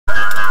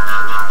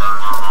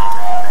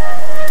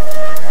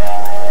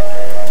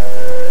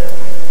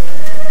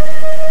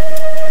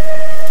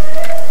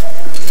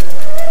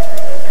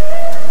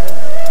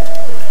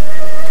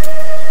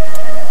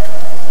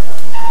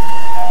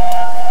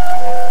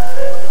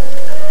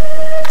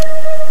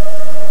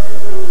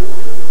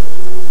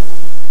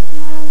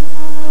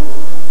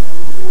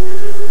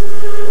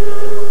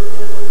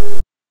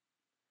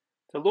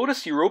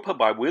Lotus Europa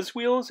by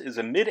Whizzwheels is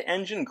a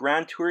mid-engine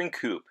Grand Touring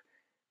coupe.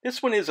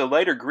 This one is a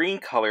lighter green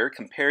color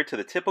compared to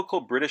the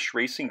typical British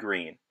racing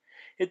green.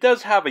 It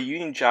does have a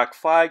Union Jack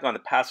flag on the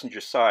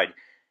passenger side.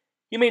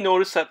 You may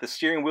notice that the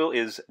steering wheel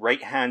is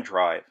right-hand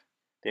drive.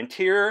 The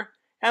interior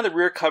and the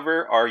rear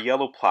cover are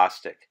yellow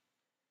plastic.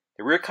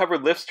 The rear cover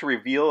lifts to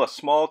reveal a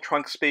small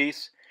trunk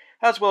space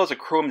as well as a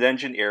chromed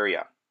engine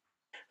area.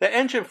 The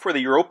engine for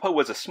the Europa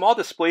was a small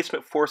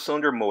displacement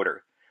 4-cylinder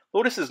motor.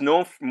 Lotus is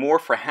known more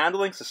for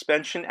handling,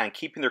 suspension, and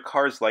keeping their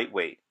cars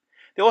lightweight.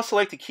 They also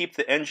like to keep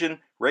the engine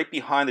right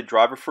behind the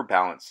driver for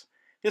balance.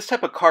 This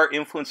type of car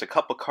influenced a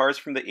couple cars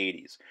from the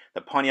 80s,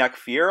 the Pontiac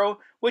Fiero,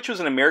 which was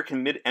an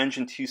American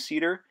mid-engine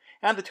 2-seater,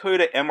 and the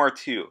Toyota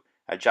MR2,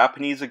 a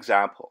Japanese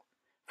example.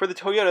 For the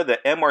Toyota, the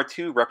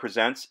MR2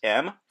 represents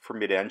M for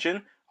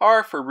mid-engine,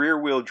 R for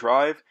rear-wheel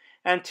drive,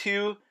 and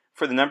 2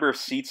 for the number of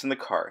seats in the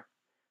car.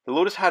 The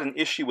Lotus had an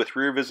issue with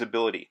rear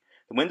visibility.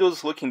 The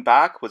windows looking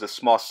back was a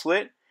small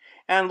slit,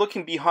 and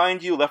looking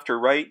behind you, left or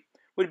right,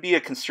 would be a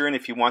concern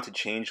if you want to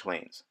change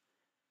lanes.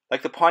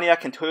 Like the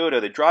Pontiac and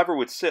Toyota, the driver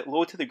would sit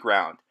low to the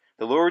ground.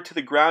 The lower to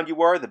the ground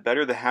you are, the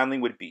better the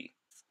handling would be.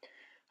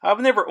 I've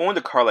never owned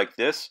a car like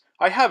this.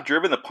 I have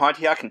driven the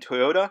Pontiac and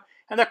Toyota,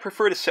 and I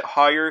prefer to sit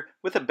higher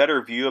with a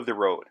better view of the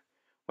road.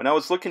 When I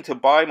was looking to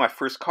buy my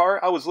first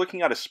car, I was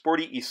looking at a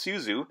sporty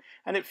Isuzu,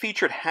 and it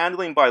featured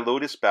Handling by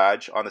Lotus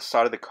badge on the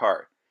side of the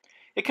car.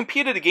 It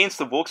competed against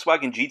the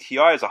Volkswagen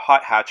GTI as a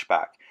hot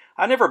hatchback.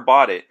 I never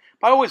bought it,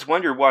 but I always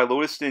wondered why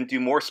Lotus didn't do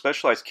more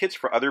specialized kits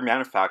for other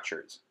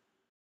manufacturers.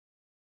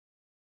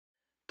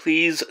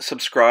 Please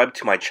subscribe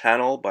to my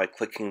channel by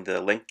clicking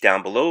the link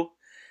down below.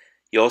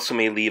 You also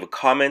may leave a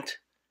comment,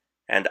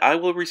 and I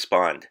will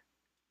respond.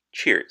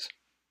 Cheers.